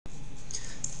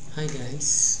Hi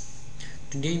guys,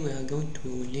 today we are going to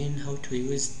learn how to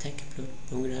use Tecplot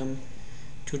program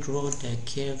to draw the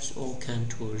curves or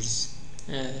contours.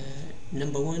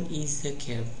 Number one is the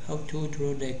curve. How to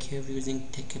draw the curve using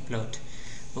Tecplot.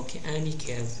 Okay, any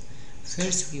curve.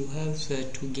 First you have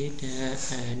to get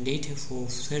data for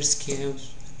first curve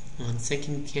and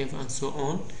second curve and so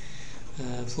on.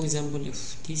 For example,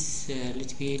 if this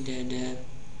let's be the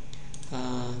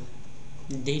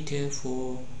data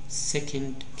for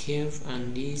second curve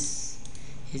and this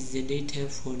is the data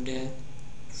for the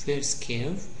first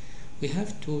curve, we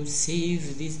have to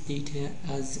save this data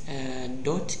as a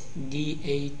 .dat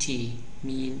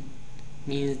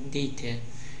means data.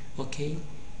 Okay,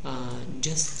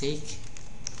 just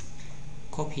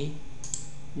copy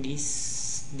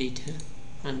this data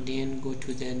and then go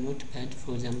to the notepad.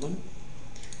 For example,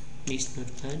 this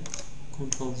notepad,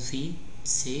 Ctrl V,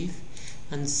 save,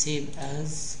 and save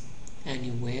as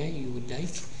anywhere you would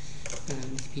like.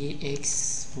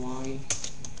 xy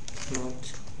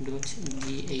plot .dat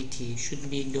should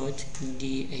be .dat,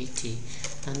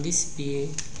 and this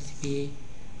be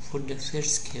for the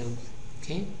first curve.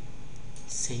 Okay,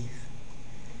 save.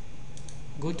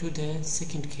 Go to the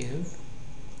second curve,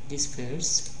 this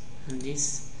first and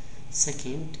this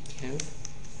second curve,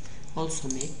 also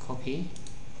make copy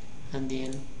and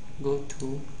then go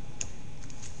to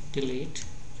delete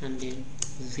and then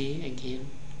V again,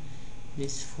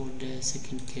 this for the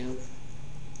second curve.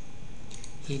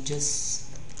 He just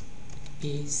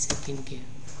be second curve.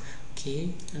 Okay,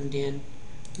 and then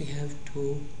we have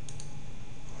to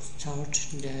start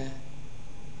the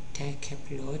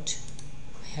Tecplot.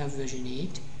 I have version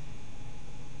 8.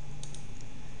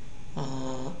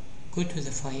 Go to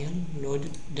the file,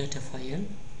 load data file,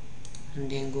 and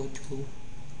then go to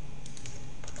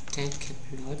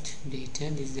Tecplot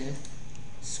data. This is the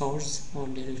source or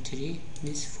directory.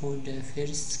 This for the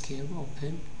first curve,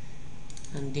 open,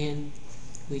 and then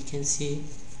we can see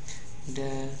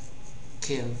the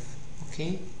curve.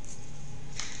 Okay,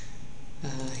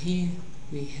 here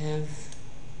we have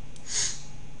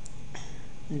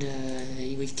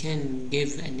we can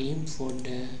give a name for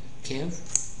the curve.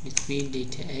 Let's be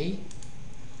data A.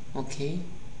 Okay,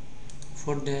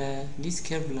 for this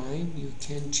curve line you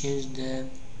can change the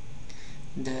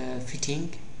fitting.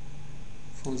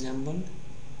 For example,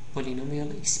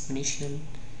 polynomial, exponential.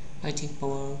 I think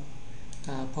power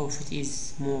fit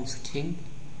is more fitting.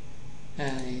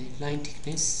 Line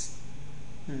thickness,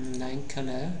 line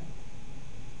color,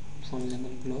 for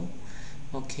example glow.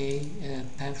 Okay,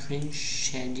 pattern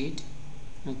shaded.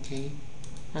 Okay,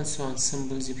 and so on.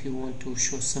 Symbols, if you want to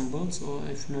show symbols, or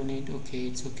if no need, okay,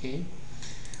 it's okay.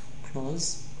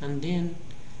 Close, and then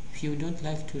if you don't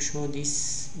like to show the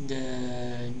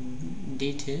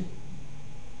data,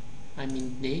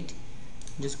 date,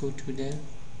 just go to the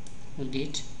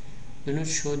date. Do not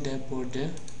show the border.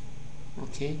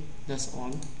 Okay, that's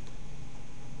all.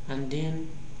 And then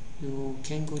you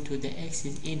can go to the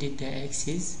axis, edit the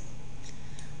axis.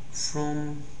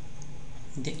 From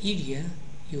the area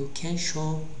you can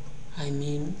show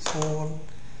full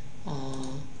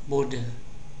border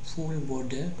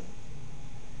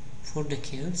for the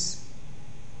curves.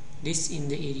 This in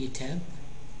the area tab.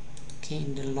 Okay,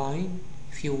 in the line,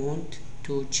 if you want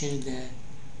to change the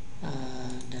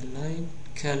line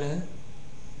color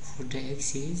for the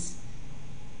axis,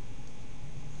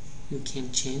 you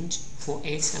can change for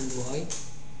X and Y.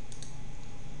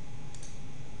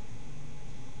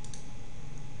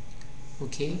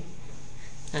 Okay,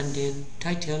 and then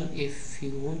title, if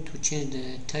you want to change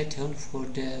the title for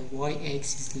the Y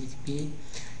axis, let it be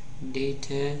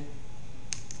data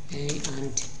A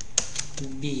and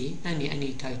B,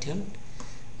 any title.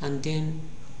 And then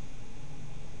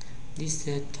this is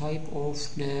the type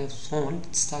of the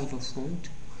font, style of font,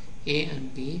 A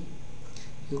and B.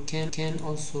 You can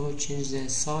also change the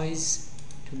size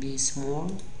to be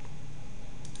small,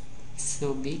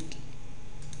 so big,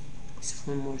 it's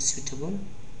more suitable.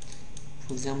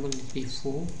 For example, it be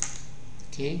 4.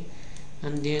 Okay,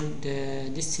 and then the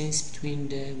distance between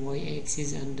the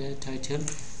y-axis and the title,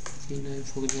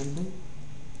 for example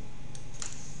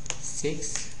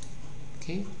 6.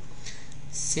 Okay,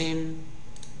 same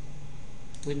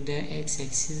with the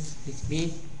x-axis, it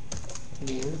be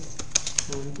length,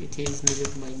 and it is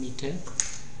measured by meter.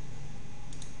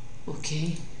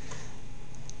 Okay,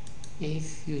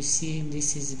 if you see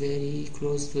this is very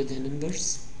close to the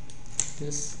numbers,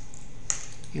 just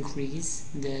increase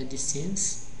the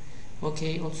distance.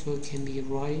 Okay, also it can be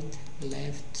right,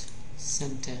 left,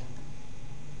 center.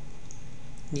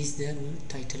 This is the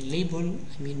title. Label,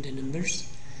 the numbers.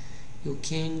 You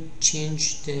can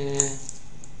change the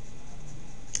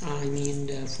I mean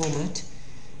the format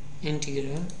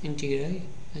integer,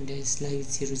 and it's like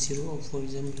 00, or for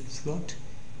example float.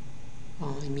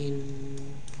 I mean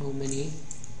how many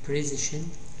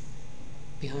precision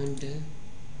behind the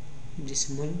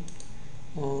decimal,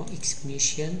 or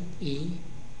exponential e,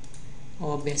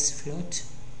 or base float,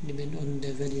 depend on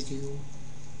the values you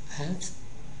have.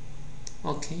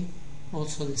 Okay,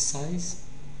 also the size,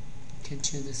 you can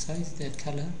change the size, the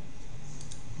color,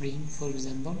 green for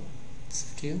example,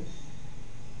 it's up to you.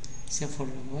 Same for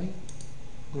the y,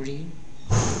 green.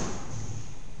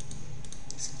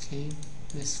 It's okay.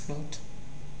 Base float.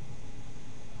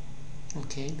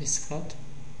 Okay, base float.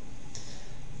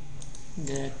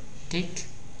 The tick,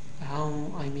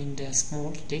 how I mean the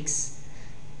small ticks,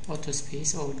 auto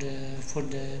space, or the for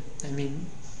the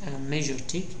measure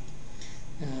tick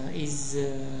is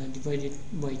divided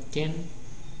by 10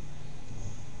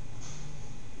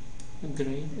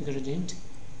 gradient.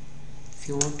 If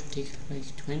you want to take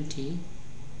like 20,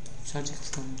 starting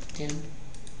from 10,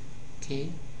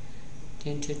 okay,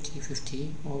 10, 30,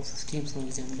 50, or 15 for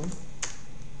example,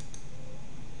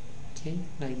 okay,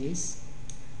 like this,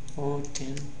 or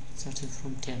 10, starting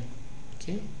from 10,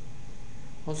 okay.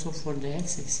 Also for the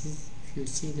x-axis, if you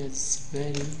see that's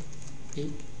very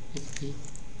big,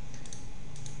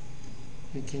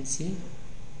 you can see,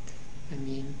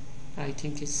 I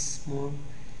think it's more,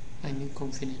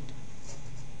 confident,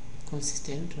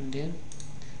 consistent. And then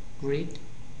grid,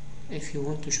 if you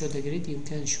want to show the grid, you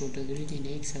can show the grid in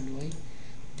x and y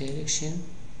direction,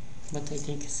 but I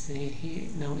think it's here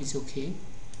now is okay.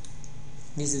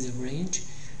 This is the range.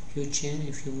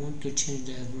 If you want to change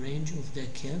the range of the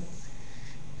curve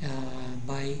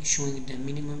by showing the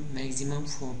minimum, maximum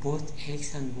for both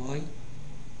x and y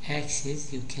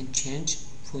axis, you can change.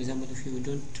 For example, if you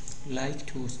don't like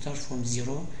to start from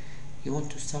 0, you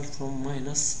want to start from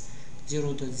minus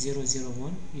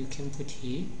 0.001, you can put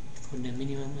here for the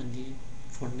minimum, and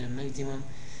for the maximum,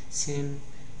 same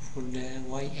for the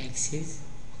y-axis.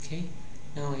 Okay,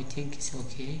 now I think it's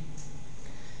okay.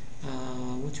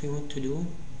 What we want to do,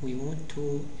 we want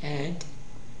to add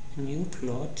a new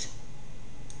plot.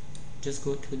 Just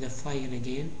go to the file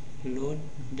again, load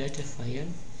data file.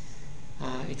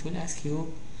 It will ask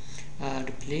you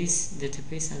replace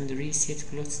database and reset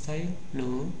plot style.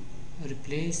 No.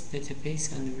 Replace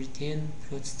database and retain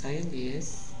plot style.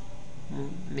 Yes.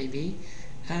 Maybe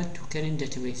add to current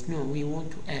database. No, we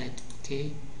want to add.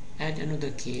 Okay, add another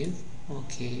curve.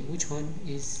 Okay, which one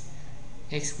is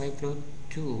xy plot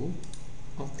 2?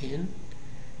 Open.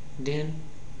 Then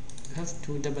you have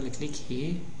to double click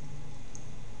here.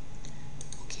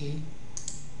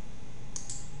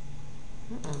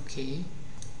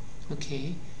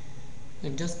 Okay,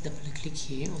 and just double click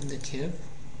here on the curve,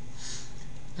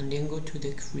 and then go to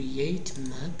the create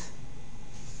map.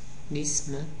 This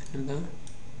map number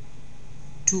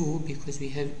 2, because we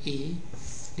have A,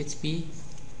 let's be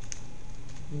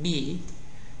B.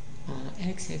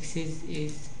 X-axis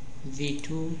is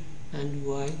V2 and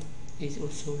Y is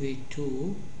also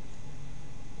V2,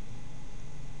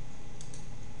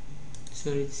 so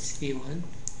it's V1.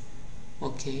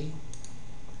 Okay,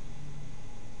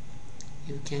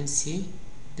 you can see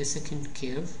the second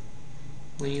curve.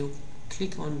 When you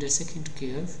click on the second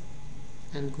curve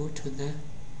and go to the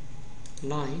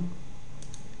line,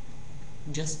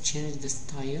 just change the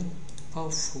style,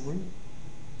 powerful,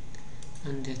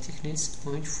 and the thickness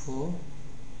 0.4.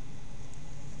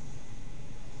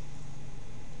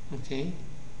 okay,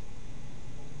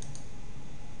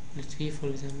 let's be, for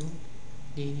example,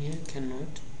 linear,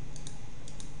 cannot,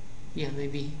 yeah,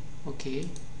 maybe, okay,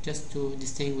 just to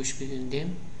distinguish between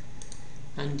them.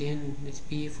 And then let's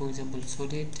be, for example,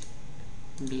 solid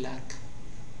black.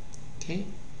 Okay,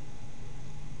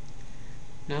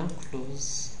 now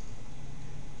close.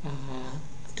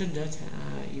 After that,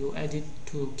 you added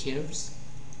 2 curves.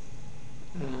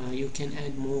 You can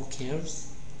add more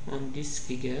curves on this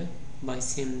figure by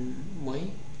same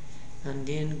way, and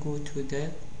then go to the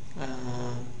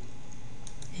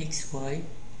xy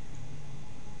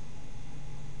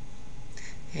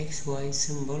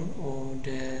symbol, or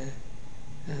the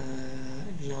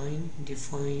line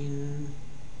define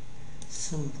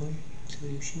symbol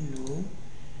solution. No,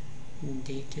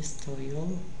 data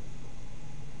style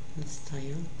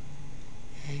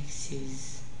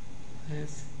axis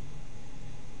have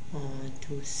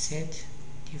to set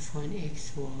define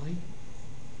xy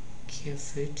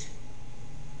curve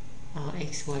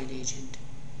xy legend.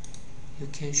 You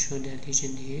can show the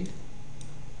legend here.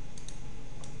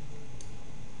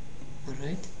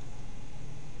 Alright,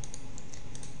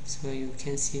 so you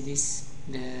can see this,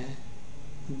 the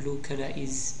blue color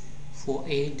is for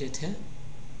A data,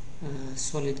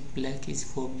 solid black is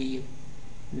for beam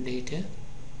data.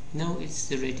 Now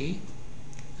it's ready.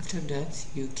 After that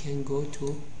you can go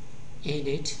to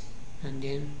edit and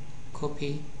then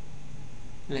copy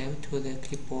layout to the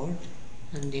clipboard,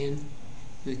 and then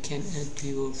you can add to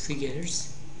your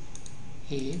figures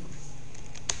here,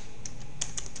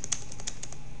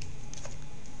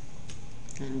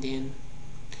 and then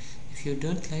if you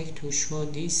don't like to show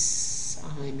this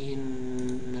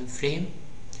frame,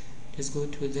 just go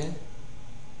to the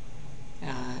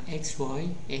XY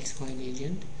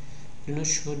legend. Do not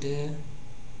show the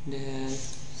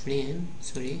frame,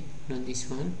 sorry, not this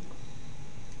one,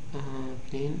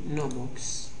 plane, no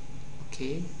box.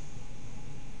 Okay,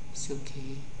 it's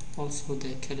okay. Also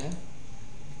the color,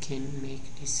 you can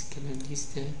make this color, this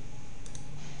the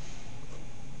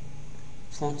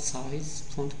font size,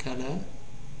 font color,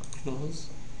 close,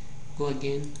 go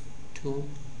again to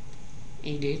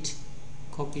edit,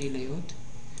 copy layout,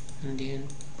 and then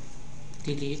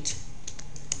delete,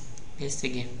 paste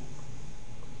again.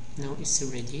 Now it's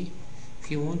ready. If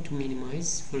you want to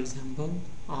minimize, for example,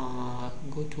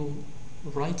 go to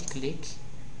right click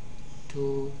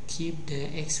to keep the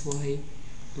XY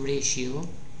ratio,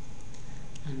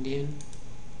 and then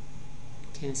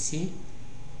you can see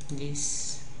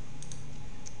this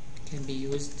can be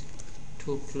used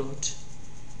to plot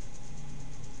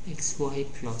XY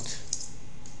plot.